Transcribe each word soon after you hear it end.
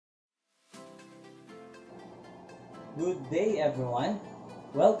Good day everyone.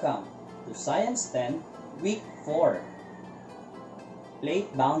 Welcome to Science 10 Week 4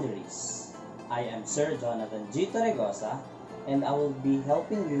 Plate Boundaries. I am Sir Jonathan G. Torregosa and I will be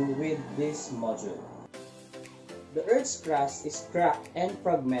helping you with this module. The Earth's crust is cracked and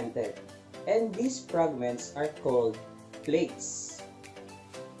fragmented, and these fragments are called plates.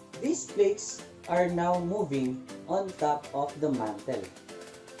 These plates are now moving on top of the mantle.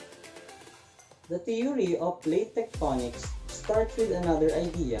 The theory of plate tectonics starts with another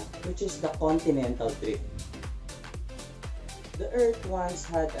idea, which is the continental drift. The Earth once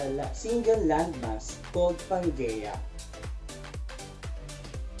had a single landmass called Pangaea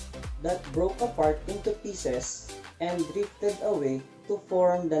that broke apart into pieces and drifted away to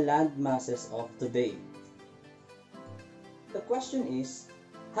form the land masses of today. The question is,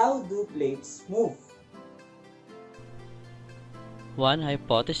 how do plates move? One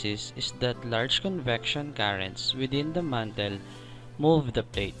hypothesis is that large convection currents within the mantle move the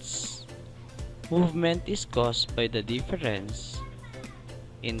plates. Movement is caused by the difference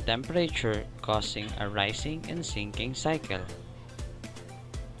in temperature causing a rising and sinking cycle.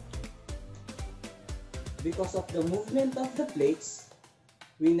 Because of the movement of the plates,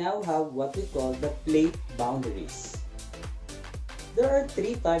 we now have what we call the plate boundaries. There are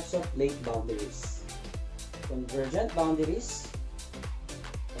three types of plate boundaries: convergent boundaries,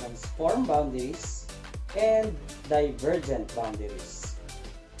 transform boundaries, and divergent boundaries.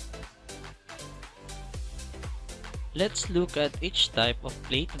 Let's look at each type of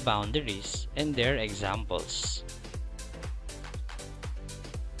plate boundaries and their examples.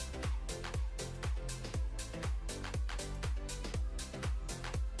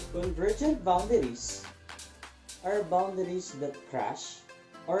 Convergent boundaries are boundaries that crash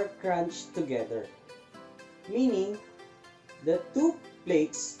or crunch together, meaning the two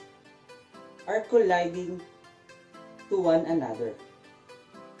plates are colliding to one another.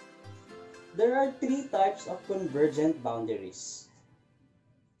 There are three types of convergent boundaries: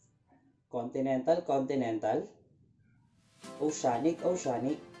 continental-continental,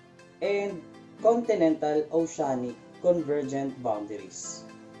 oceanic-oceanic, and continental-oceanic convergent boundaries.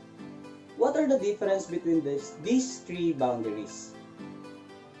 What are the difference between these three boundaries?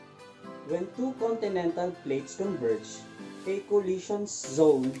 When two continental plates converge, a collision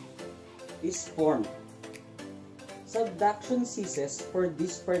zone is formed. Subduction ceases for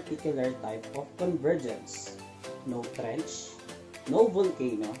this particular type of convergence. No trench, no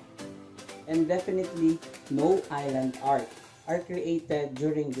volcano, and definitely no island arc are created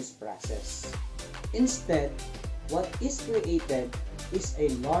during this process. Instead, what is created is a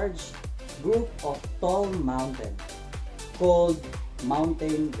large group of tall mountains called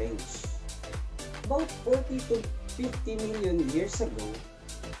mountain range. About 40 to 50 million years ago,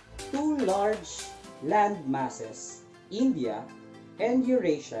 two large land masses, India and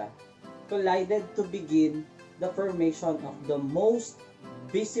Eurasia, collided to begin the formation of the most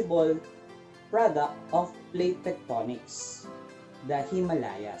visible product of plate tectonics, the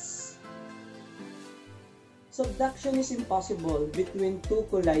Himalayas. Subduction is impossible between two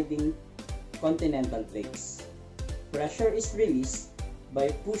colliding continental plates. Pressure is released by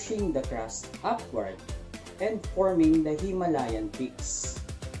pushing the crust upward and forming the Himalayan peaks.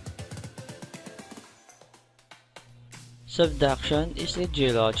 Subduction is a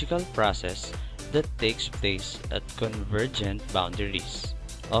geological process that takes place at convergent boundaries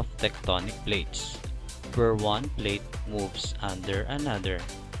of tectonic plates, where one plate moves under another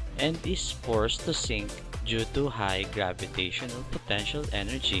and is forced to sink due to high gravitational potential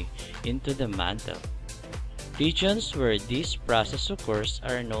energy into the mantle. Regions where this process occurs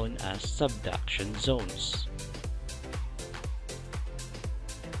are known as subduction zones.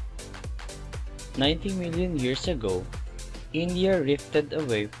 90 million years ago, India rifted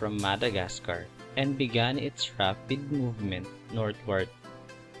away from Madagascar and began its rapid movement northward,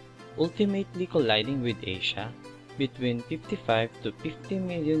 ultimately colliding with Asia between 55 to 50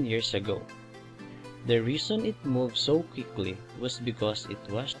 million years ago. The reason it moved so quickly was because it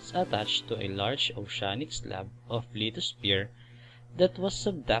was attached to a large oceanic slab of lithosphere that was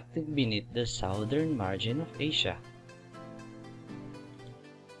subducted beneath the southern margin of Asia.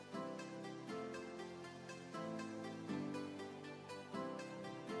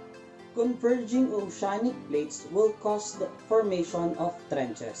 Converging oceanic plates will cause the formation of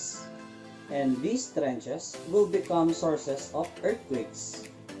trenches, and these trenches will become sources of earthquakes.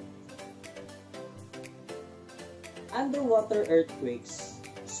 Underwater earthquakes,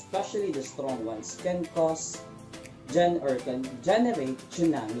 especially the strong ones, can generate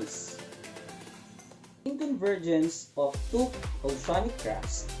tsunamis. In convergence of two oceanic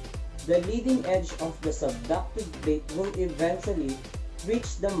crusts, the leading edge of the subducted plate will eventually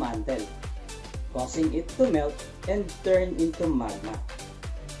reach the mantle, causing it to melt and turn into magma.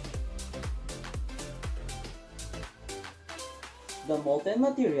 The molten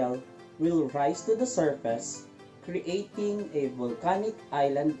material will rise to the surface, creating a volcanic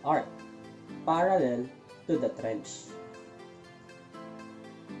island arc parallel to the trench.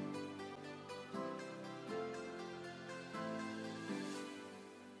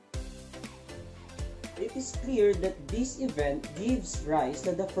 It is clear that this event gives rise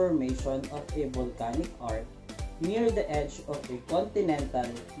to the formation of a volcanic arc near the edge of a continental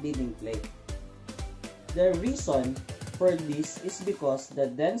leading plate. The reason for this is because the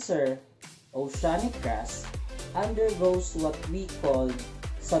denser oceanic crust undergoes what we call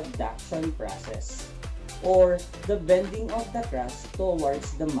subduction process, or the bending of the crust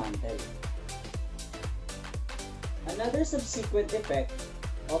towards the mantle. Another subsequent effect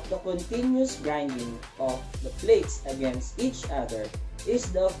of the continuous grinding of the plates against each other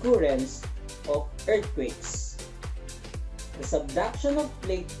is the occurrence of earthquakes. The subduction of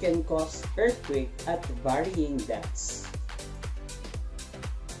plate can cause earthquake at varying depths.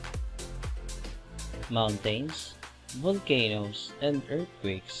 Mountains, volcanoes, and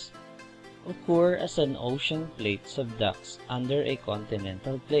earthquakes occur as an ocean plate subducts under a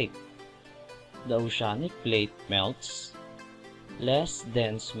continental plate. The oceanic plate melts. Less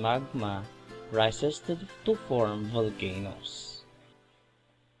dense magma rises to form volcanoes.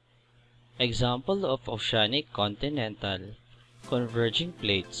 Example of oceanic continental converging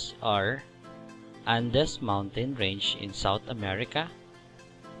plates are Andes Mountain Range in South America,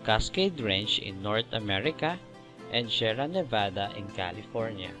 Cascade Range in North America, and Sierra Nevada in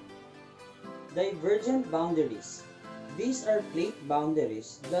California. Divergent boundaries. These are plate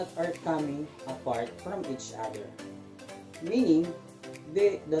boundaries that are coming apart from each other, meaning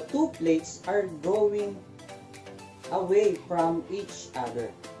the two plates are going away from each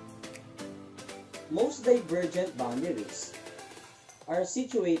other. Most divergent boundaries are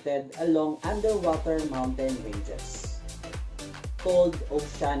situated along underwater mountain ranges, called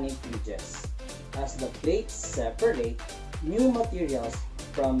oceanic ridges. As the plates separate, new materials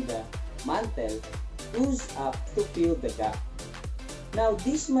from the mantle ooze up to fill the gap. Now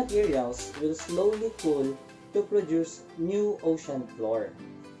these materials will slowly cool to produce new ocean floor.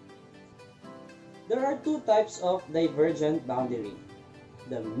 There are two types of divergent boundary,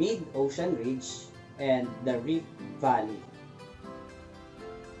 the mid-ocean ridge and the rift valley.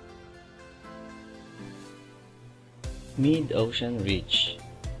 Mid-ocean ridge,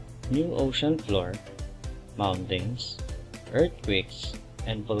 new ocean floor, mountains, earthquakes,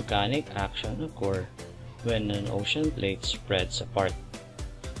 and volcanic action occur when an ocean plate spreads apart.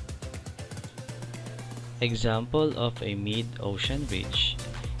 Example of a mid-ocean ridge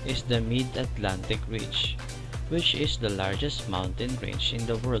is the Mid-Atlantic Ridge, which is the largest mountain range in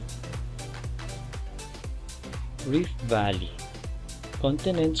the world. Rift Valley.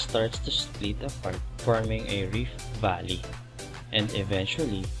 Continent starts to split apart, forming a rift valley, and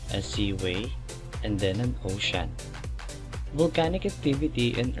eventually a seaway, and then an ocean. Volcanic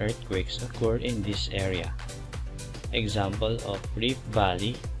activity and earthquakes occur in this area. Example of Rift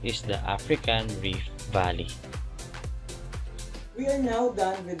Valley is the African Rift Valley. We are now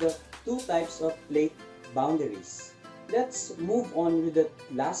done with the two types of plate boundaries. Let's move on with the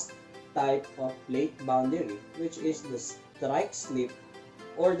last type of plate boundary, which is the strike slip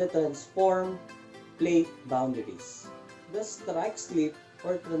or the transform plate boundaries. The strike slip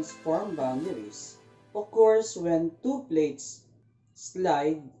or transform boundaries occurs when two plates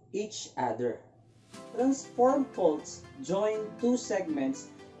slide each other. Transform faults join two segments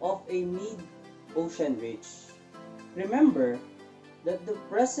of a mid-ocean ridge. Remember that the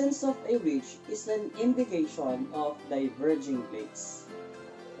presence of a ridge is an indication of diverging plates.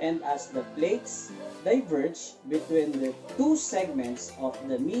 And as the plates diverge between the two segments of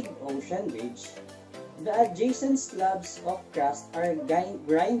the mid-ocean ridge, the adjacent slabs of crust are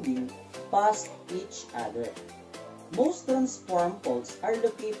grinding past each other. Most transform faults are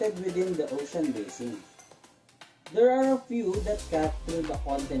located within the ocean basin. There are a few that cut through the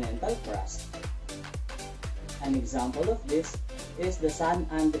continental crust. An example of this is the San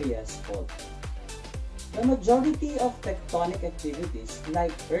Andreas Fault. The majority of tectonic activities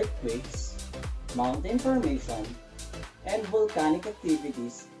like earthquakes, mountain formation, and volcanic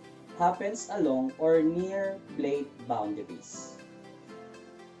activities happens along or near plate boundaries.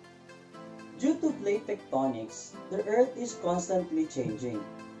 Due to plate tectonics, the Earth is constantly changing.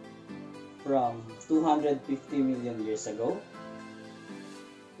 From 250 million years ago,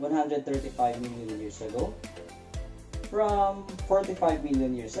 135 million years ago, from 45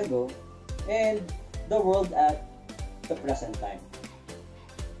 million years ago and the world at the present time.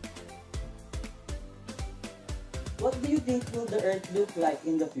 What do you think will the Earth look like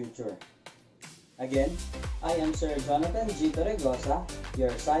in the future? Again, I am Sir Jonathan G. Torregosa, your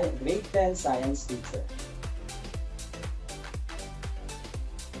grade 10 science teacher.